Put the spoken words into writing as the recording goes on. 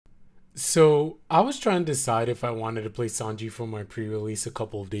So I was trying to decide if I wanted to play Sanji for my pre-release a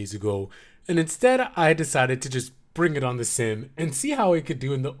couple of days ago, and instead I decided to just bring it on the sim and see how it could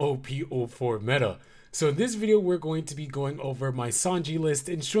do in the OP-04 meta. So in this video we're going to be going over my Sanji list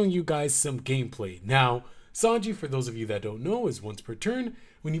and showing you guys some gameplay. Now, Sanji, for those of you that don't know, is once per turn.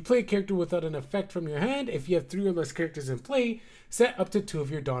 When you play a character without an effect from your hand, if you have 3 or less characters in play, set up to 2 of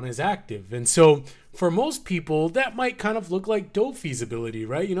your Dawn as active. And so for most people, that might kind of look like Dofi's ability,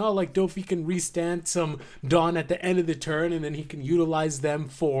 right? You know, like Dofi can restand some Dawn at the end of the turn and then he can utilize them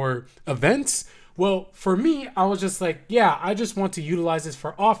for events. Well, for me, I was just like, yeah, I just want to utilize this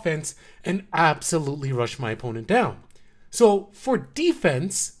for offense and absolutely rush my opponent down. So for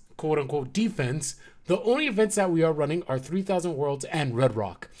defense, quote unquote defense, the only events that we are running are 3000 Worlds and Red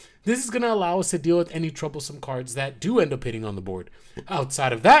Rock. This is going to allow us to deal with any troublesome cards that do end up hitting on the board.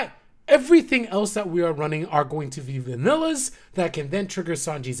 Outside of that, everything else that we are running are going to be vanillas that can then trigger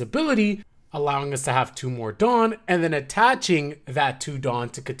Sanji's ability, allowing us to have 2 more Dawn, and then attaching that 2 Dawn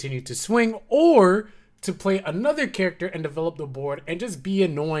to continue to swing, or to play another character and develop the board and just be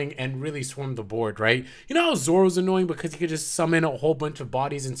annoying and really swarm the board, right? You know how Zoro's annoying because he could just summon a whole bunch of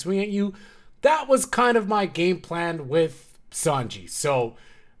bodies and swing at you? That was kind of my game plan with Sanji. So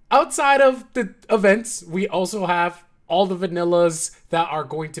outside of the events, we also have all the vanillas that are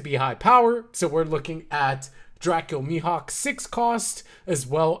going to be high power. So we're looking at Draco Mihawk 6 cost, as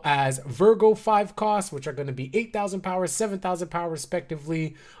well as Virgo 5 cost, which are going to be 8,000 power, 7,000 power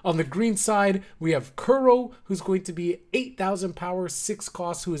respectively. On the green side, we have Kuro, who's going to be 8,000 power, 6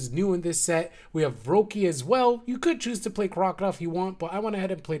 cost, who is new in this set. We have Roki as well. You could choose to play Crocodile if you want, but I went ahead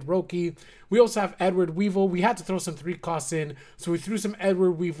and played Roki. We also have Edward Weevil. We had to throw some 3 costs in, so we threw some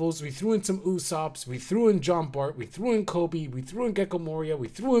Edward Weevils, we threw in some Usops, we threw in John Bart, we threw in Kobe, we threw in Gecko Moria, we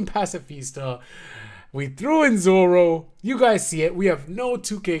threw in Pacifista, we threw in Zoro. You guys see it. We have no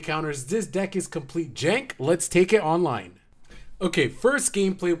 2K counters. This deck is complete jank. Let's take it online. Okay, first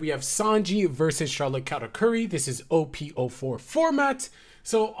gameplay, we have Sanji versus Charlotte Katakuri. This is OP-04 format.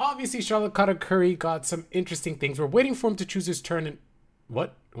 So obviously Charlotte Katakuri got some interesting things. We're waiting for him to choose his turn. And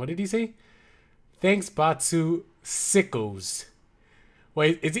what did he say? Thanks, Batsu. Sickos.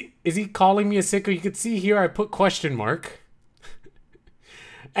 Wait, is he calling me a sicko? You can see here I put question mark.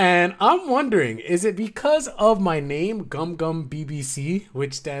 And I'm wondering, is it because of my name, Gum Gum BBC,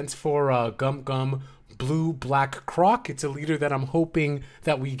 which stands for Gum Gum Blue Black Croc? It's a leader that I'm hoping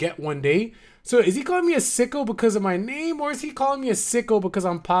that we get one day. So is he calling me a sicko because of my name, or is he calling me a sicko because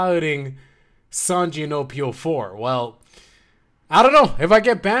I'm piloting Sanji and OP-04? Well, I don't know. If I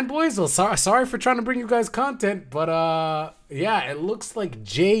get banned, boys, well, sorry for trying to bring you guys content, but yeah, it looks like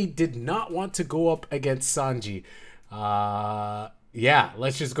Jay did not want to go up against Sanji. Yeah,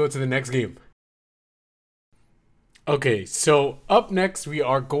 let's just go to the next game. Okay, so up next we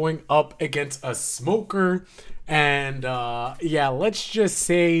are going up against a smoker, and yeah, let's just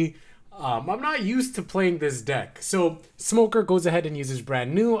say I'm not used to playing this deck. So smoker goes ahead and uses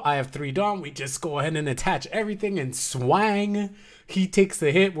brand new. I have 3 Dawn. We just go ahead and attach everything and swang. He takes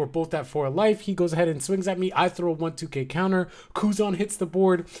the hit. We're both at 4 life. He goes ahead and swings at me. I throw a 1-2K counter. Kuzan hits the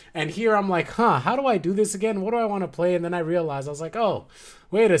board. And here I'm like, how do I do this again? What do I want to play? And then I realized, I was like, oh,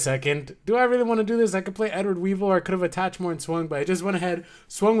 wait a second. Do I really want to do this? I could play Edward Weevil, or I could have attached more and swung, but I just went ahead,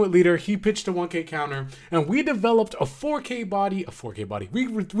 swung with leader. He pitched a 1K counter, and we developed a 4K body,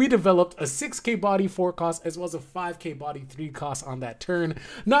 We developed a 6K body 4 cost, as well as a 5K body 3 cost on that turn.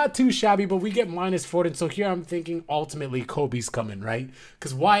 Not too shabby, but we get -4. And so here I'm thinking ultimately Kobe's coming, right?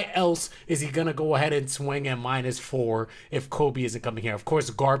 Because why else is he going to go ahead and swing at -4 if Kobe isn't coming here? Of course,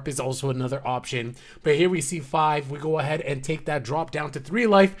 Garp is also another option, but here we see 5. We go ahead and take that drop down to 3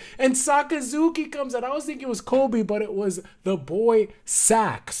 life, and Sakazuki comes out. I was thinking it was Kobe, but it was the boy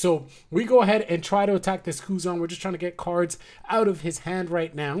Sak. So we go ahead and try to attack this Kuzan. We're just trying to get cards out of his hand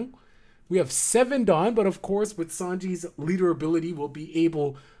right now. We have 7 Dawn, but of course with Sanji's leader ability, we'll be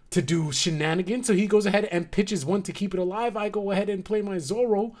able to do shenanigans. So he goes ahead and pitches 1 to keep it alive. I go ahead and play my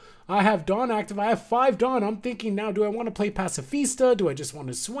Zoro. I have Dawn active. I have 5 Dawn. I'm thinking now, do I want to play Pacifista? Do I just want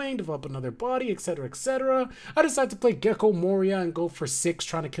to swing, develop another body, etc., etc.? I decide to play Gecko Moria and go for 6,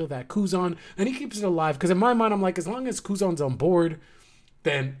 trying to kill that Kuzan. And he keeps it alive, because in my mind, I'm like, as long as Kuzan's on board,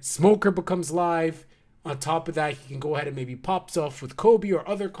 then Smoker becomes live. On top of that, he can go ahead and maybe pops off with Kobe or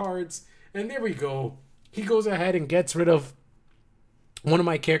other cards. And there we go. He goes ahead and gets rid of one of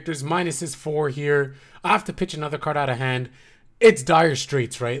my characters, minus his 4 here. I have to pitch another card out of hand. It's dire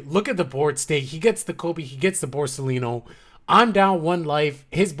straits, right? Look at the board state. He gets the Kobe, he gets the Borsalino. I'm down 1 life.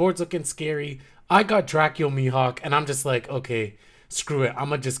 His board's looking scary. I got Draco Mihawk, and I'm just like, okay, screw it. I'm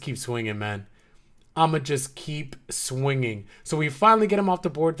gonna just keep swinging, man. I'ma just keep swinging. So we finally get him off the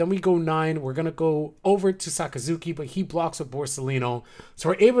board. Then we go 9. We're gonna go over to Sakazuki, but he blocks with Borsellino. So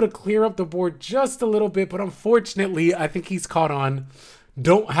we're able to clear up the board just a little bit, but unfortunately, I think he's caught on.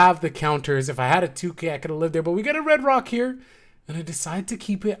 Don't have the counters. If I had a 2K, I could have lived there, but we get a red rock here. And I decide to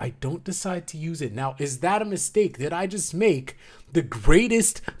keep it. I don't decide to use it. Now, is that a mistake? Did I just make the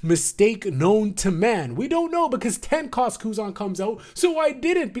greatest mistake known to man? We don't know because 10 cost Kuzan comes out. So I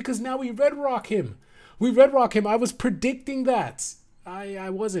didn't because now we red rock him. We red rock him. I was predicting that. I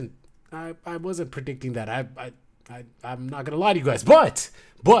wasn't predicting that. I'm not going to lie to you guys.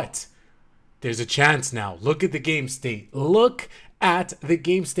 But there's a chance now. Look at the game state. Look at the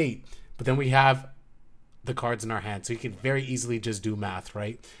game state. But then we have the cards in our hand, so he can very easily just do math,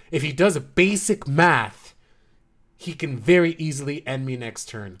 right? If he does a basic math, he can very easily end me next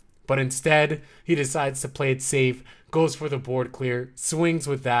turn. But instead, he decides to play it safe, goes for the board clear, swings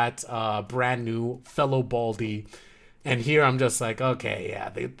with that brand new fellow Baldy. And here I'm just like, okay, yeah,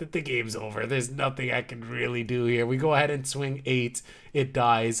 the game's over. There's nothing I can really do here. We go ahead and swing 8. It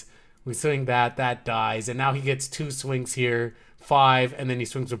dies. We swing that dies. And now he gets 2 swings here, 5, and then he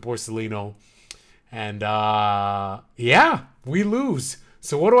swings with Borsellino. And yeah, we lose.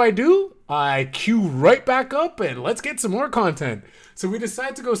 So what do? I queue right back up and let's get some more content. So we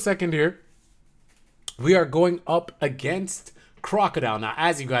decide to go second here. We are going up against Crocodile. Now,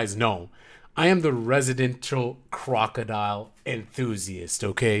 as you guys know, I am the residential Crocodile enthusiast,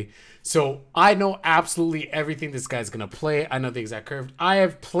 okay? So I know absolutely everything this guy's going to play. I know the exact curve. I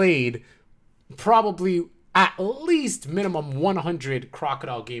have played probably at least minimum 100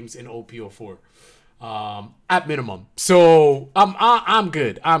 Crocodile games in OP-04. At minimum. So I'm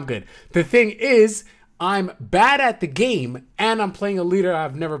good. The thing is, I'm bad at the game and I'm playing a leader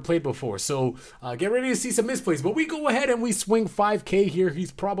I've never played before. So get ready to see some misplays. But we go ahead and we swing 5K here.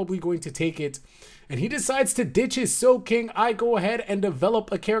 He's probably going to take it. And he decides to ditch his Soul King. I go ahead and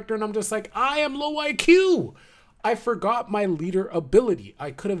develop a character and I'm just like, I am low IQ. I forgot my leader ability.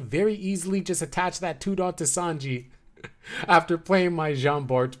 I could have very easily just attached that 2-dot to Sanji after playing my Jean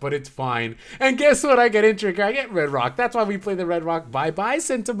Bart, but it's fine. And guess what? I get in trigger. I get Red Rock. That's why we play the Red Rock. Bye-bye,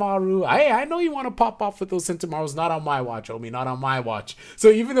 Sentamaru. I know you want to pop off with those Sentamarus. Not on my watch, homie. Not on my watch. So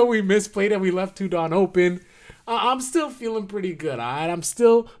even though we misplayed and we left 2-dot open, I'm still feeling pretty good, all right? I'm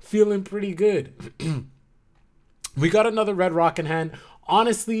still feeling pretty good. We got another Red Rock in hand.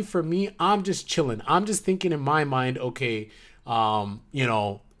 Honestly, for me, I'm just chilling. I'm just thinking in my mind, okay, you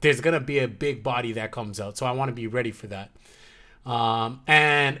know, there's going to be a big body that comes out. So I want to be ready for that.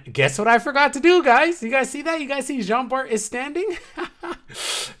 And guess what I forgot to do, guys? You guys see that? You guys see Jean Bart is standing?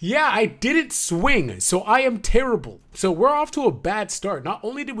 Yeah, I didn't swing. So I am terrible. So we're off to a bad start. Not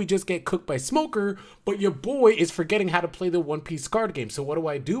only did we just get cooked by Smoker, but your boy is forgetting how to play the One Piece card game. So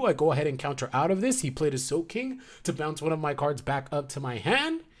what do? I go ahead and counter out of this. He played a Soul King to bounce one of my cards back up to my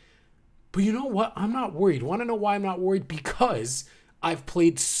hand. But you know what? I'm not worried. Want to know why I'm not worried? Because I've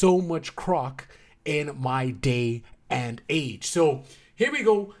played so much Croc in my day and age. So here we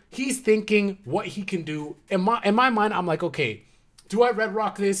go. He's thinking what he can do. In my mind, I'm like, okay, do I Red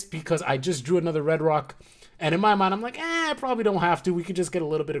Rock this because I just drew another Red Rock? And in my mind, I'm like, I probably don't have to. We could just get a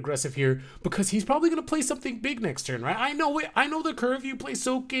little bit aggressive here because he's probably going to play something big next turn, right? I know it. I know the curve. You play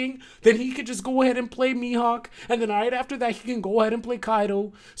Soul King, then he could just go ahead and play Mihawk. And then right after that, he can go ahead and play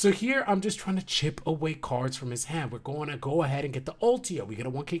Kaido. So here, I'm just trying to chip away cards from his hand. We're going to go ahead and get the ulti out. We get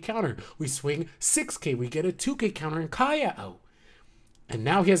a 1K counter. We swing 6K. We get a 2K counter and Kaya out. And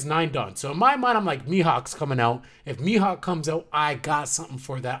now he has 9 done. So in my mind, I'm like, Mihawk's coming out. If Mihawk comes out, I got something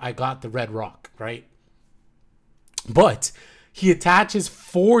for that. I got the Red Rock, right? But he attaches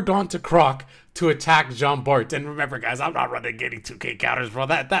 4 Dawn to Croc to attack Jean Bart. And remember, guys, I'm not running getting 2K counters, bro.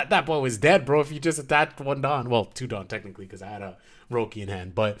 That boy was dead, bro, if you just attached 1 Dawn. Well, 2 Dawn, technically, because I had a Roki in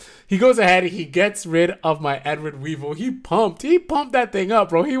hand. But he goes ahead. He gets rid of my Edward Weevil. He pumped that thing up,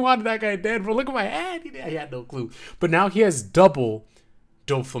 bro. He wanted that guy dead, bro. Look at my hand. He had no clue. But now he has double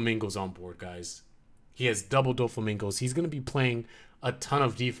Doflamingos on board, guys. He has double Doflamingos. He's going to be playing a ton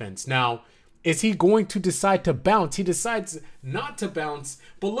of defense. Now, is he going to decide to bounce? He decides not to bounce.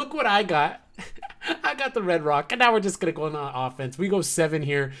 But look what I got. I got the Red Rock. And now we're just going to go on offense. We go 7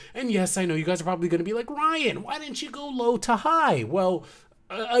 here. And yes, I know you guys are probably going to be like, Ryan, why didn't you go low to high? Well,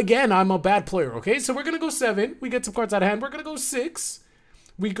 again, I'm a bad player, okay? So we're going to go 7. We get some cards out of hand. We're going to go 6.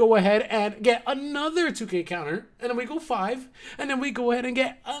 We go ahead and get another 2K counter. And then we go 5. And then we go ahead and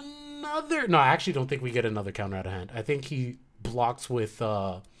get another. No, I actually don't think we get another counter out of hand. I think he blocks with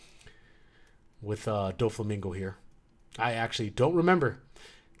Doflamingo here. I actually don't remember.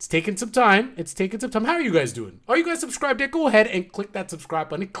 It's taking some time. It's taking some time. How are you guys doing? Are you guys subscribed yet? Go ahead and click that subscribe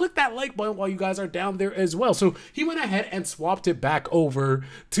button and click that like button while you guys are down there as well. So he went ahead and swapped it back over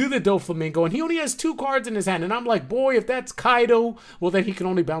to the Doflamingo, and he only has 2 cards in his hand. And I'm like, boy, if that's Kaido, well, then he can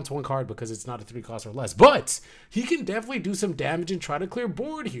only bounce 1 card because it's not a 3 cost or less. But he can definitely do some damage and try to clear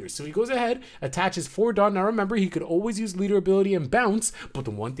board here. So he goes ahead, attaches 4 Dawn. Now remember, he could always use leader ability and bounce. But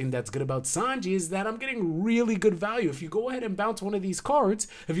the one thing that's good about Sanji is that I'm getting really good value. If you go ahead and bounce one of these cards,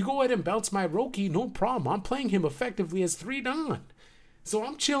 if you go ahead and bounce my Roki, no problem. I'm playing him effectively as 3 Dawn. So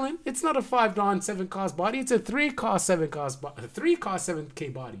I'm chilling. It's not a 5 Dawn 7 cost body. It's a 3 cost 7 cost 3 cost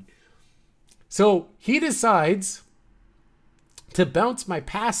 7k body. So he decides to bounce my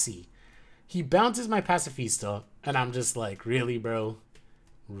Passy. He bounces my Pacifista, and I'm just like, really, bro?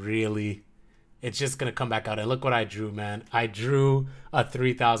 Really? It's just gonna come back out. And look what I drew, man. I drew a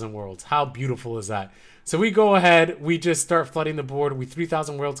 3,000 worlds. How beautiful is that? So we go ahead, we just start flooding the board. We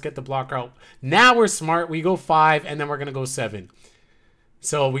 3,000 worlds, get the blocker out. Now we're smart. We go 5, and then we're gonna go 7.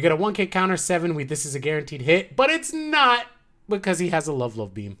 So we get a 1k counter 7. This is a guaranteed hit, but it's not because he has a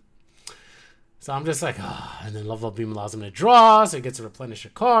love beam. So I'm just like, and then love beam allows him to draw, so he gets to replenish a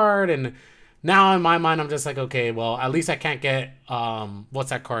card. And now in my mind, I'm just like, okay, well, at least I can't get what's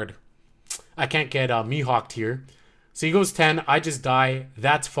that card? I can't get Mihawked here. So he goes 10. I just die.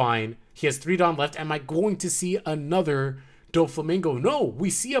 That's fine. He has 3 Dawn left. Am I going to see another Doflamingo? No, we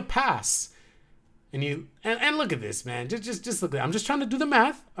see a pass. And look at this, man. Just look at it. I'm just trying to do the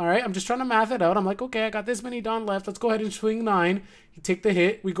math. All right, I'm just trying to math it out. I'm like, okay, I got this many Dawn left. Let's go ahead and swing 9. He take the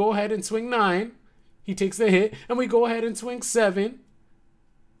hit. We go ahead and swing 9. He takes the hit, and we go ahead and swing 7.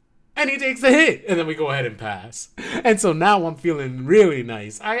 And he takes the hit, and then we go ahead and pass. And so now I'm feeling really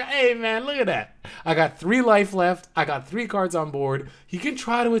nice. Hey, man, look at that. I got 3 life left. I got 3 cards on board. He can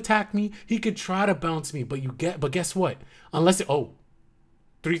try to attack me. He could try to bounce me, but guess what? Unless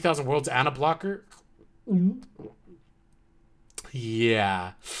 3,000 worlds and a blocker.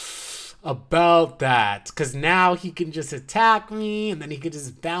 Yeah, about that, because now he can just attack me, and then he could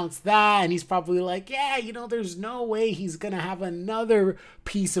just bounce that, and he's probably like, yeah, you know, there's no way he's gonna have another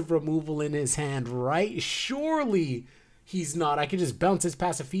piece of removal in his hand, right? Surely he's not. I could just bounce his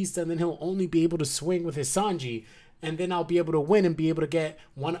Pacifista, and then he'll only be able to swing with his Sanji, and then I'll be able to win and be able to get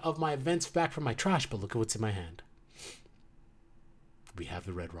one of my events back from my trash. But look at what's in my hand. We have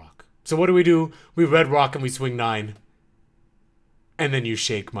the red rock. So what do? We red rock and we swing 9. And then you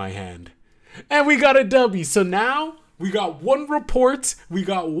shake my hand. And we got a W. So now we got 1 report, we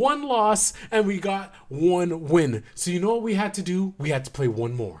got 1 loss, and we got 1 win. So you know what we had to do? We had to play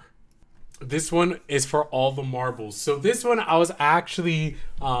 1 more. This one is for all the marbles. So this one I was actually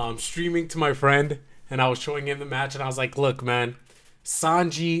streaming to my friend, and I was showing him the match, and I was like, look, man,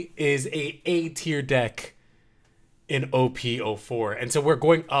 Sanji is a A-tier deck in OP-04. And so we're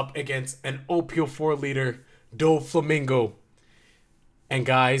going up against an OP-04 leader, Doflamingo. And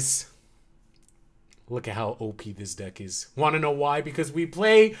guys, look at how OP this deck is. Want to know why? Because we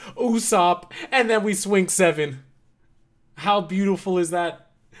play Usopp and then we swing 7. How beautiful is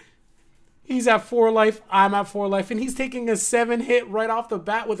that? He's at 4 life, I'm at 4 life, and he's taking a 7 hit right off the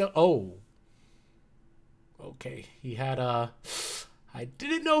bat with a okay, he had a... I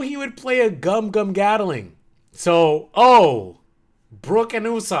didn't know he would play a Gum Gatling. So, Brook and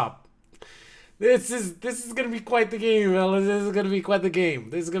Usopp. This is gonna be quite the game, fellas. This is gonna be quite the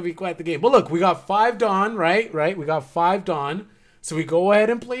game. But look, we got 5 Dawn, right? We got 5 Dawn. So we go ahead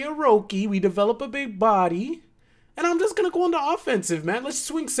and play a Roki. We develop a big body. And I'm just gonna go on the offensive, man. Let's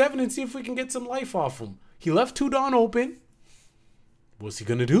swing 7 and see if we can get some life off him. He left 2 Dawn open. What's he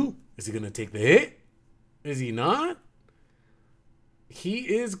gonna do? Is he gonna take the hit? Is he not?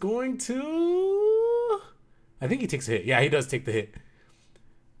 He is going to... I think he takes a hit. Yeah, he does take the hit.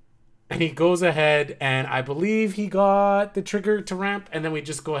 And he goes ahead, and I believe he got the trigger to ramp, and then we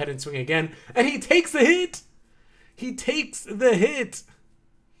just go ahead and swing again. And he takes the hit! He takes the hit!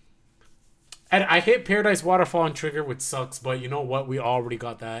 And I hit Paradise Waterfall and trigger, which sucks, but you know what? We already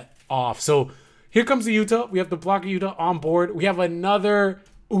got that off. So here comes the Yuta. We have the blocker Yuta on board. We have another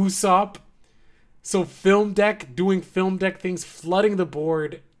Usopp. So film deck, doing film deck things, flooding the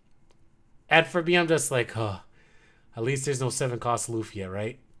board. And for me, I'm just like, at least there's no 7 cost Luffy yet,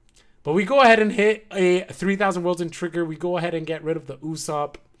 right? But we go ahead and hit a 3,000 worlds in trigger. We go ahead and get rid of the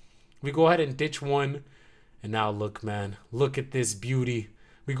Usopp. We go ahead and ditch 1. And now look, man. Look at this beauty.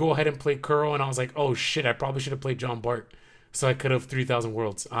 We go ahead and play Kuro. And I was like, oh shit, I probably should have played John Bart. So I could have 3,000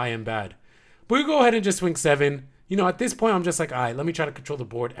 worlds. I am bad. But we go ahead and just swing 7. You know, at this point, I'm just like, all right, let me try to control the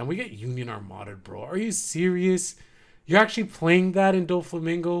board. And we get Union Armada, bro. Are you serious? You're actually playing that in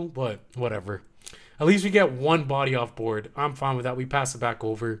Doflamingo? But whatever. At least we get one body off board. I'm fine with that. We pass it back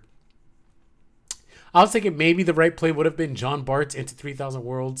over. I was thinking maybe the right play would have been John Bart's into 3,000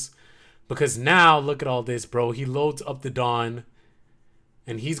 Worlds. Because now, look at all this, bro. He loads up the Dawn.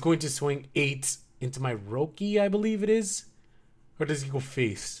 And he's going to swing 8 into my Roki, I believe it is. Or does he go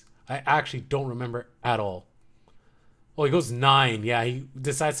face? I actually don't remember at all. Oh, he goes 9. Yeah, he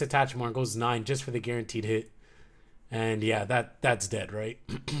decides to attach more and goes 9 just for the guaranteed hit. And yeah, that's dead, right?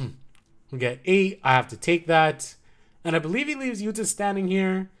 We get 8. I have to take that. And I believe he leaves Yuta standing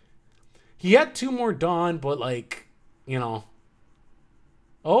here. He had 2 more Dawn, but like, you know.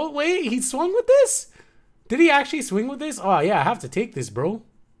 Oh, wait, he swung with this? Did he actually swing with this? Oh, yeah, I have to take this, bro.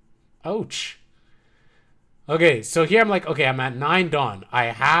 Ouch. Okay, so here I'm like, okay, I'm at 9 Dawn. I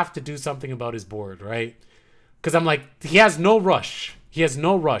have to do something about his board, right? Because I'm like, he has no rush. He has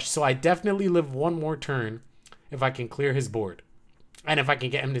no rush. So I definitely live one more turn if I can clear his board. And if I can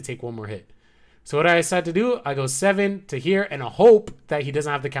get him to take one more hit. So what I decide to do, I go 7 to here and I hope that he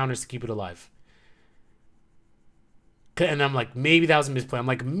doesn't have the counters to keep it alive. And I'm like, maybe that was a misplay. I'm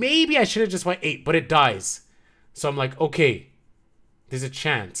like, maybe I should have just went 8, but it dies. So I'm like, okay, there's a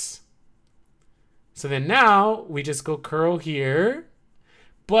chance. So then now we just go curl here.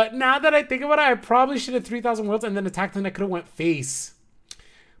 But now that I think about it, I probably should have 3,000 Worlds and then attacked and I could have went face.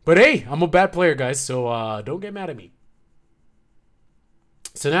 But hey, I'm a bad player, guys, so don't get mad at me.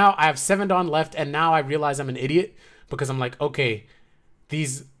 So now I have 7 Dawn left, and now I realize I'm an idiot because I'm like, okay,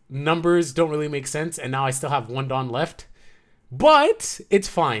 these numbers don't really make sense, and now I still have 1 Dawn left. But it's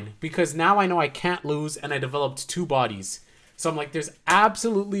fine because now I know I can't lose, and I developed 2 bodies. So I'm like, there's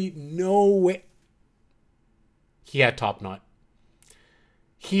absolutely no way. He had Top Knot.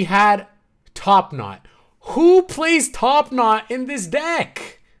 He had Top Knot. Who plays Top Knot in this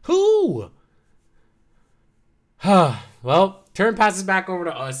deck? Who? Well, turn passes back over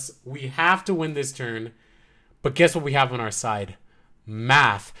to us. We have to win this turn. But guess what we have on our side?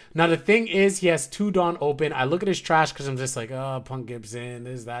 Math. Now, the thing is, he has 2 Dawn open. I look at his trash because I'm just like, oh, Punk Gibson.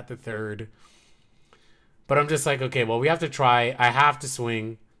 Is that the 3rd? But I'm just like, okay, well, we have to try. I have to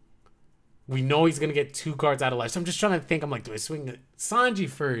swing. We know he's going to get 2 cards out of life. So I'm just trying to think. I'm like, do I swing Sanji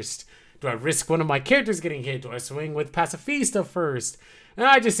first? Do I risk one of my characters getting hit? Do I swing with Pacifista first? And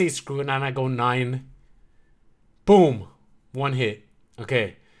I just say screw it, and I go 9. Boom. 1 hit.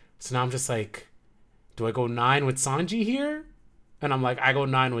 Okay. So now I'm just like, do I go 9 with Sanji here? And I'm like, I go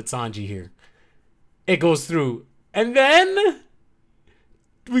 9 with Sanji here. It goes through. And then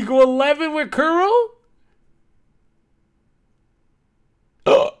we go 11 with Kuro.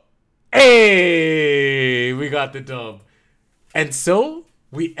 Hey, we got the dub. And so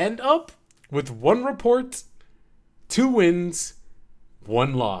we end up with 1 report, 2 wins,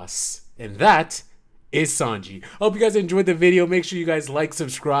 1 loss. And that is Sanji. Hope you guys enjoyed the video. Make sure you guys like,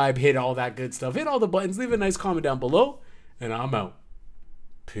 subscribe, hit all that good stuff. Hit all the buttons. Leave a nice comment down below. And I'm out.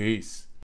 Peace.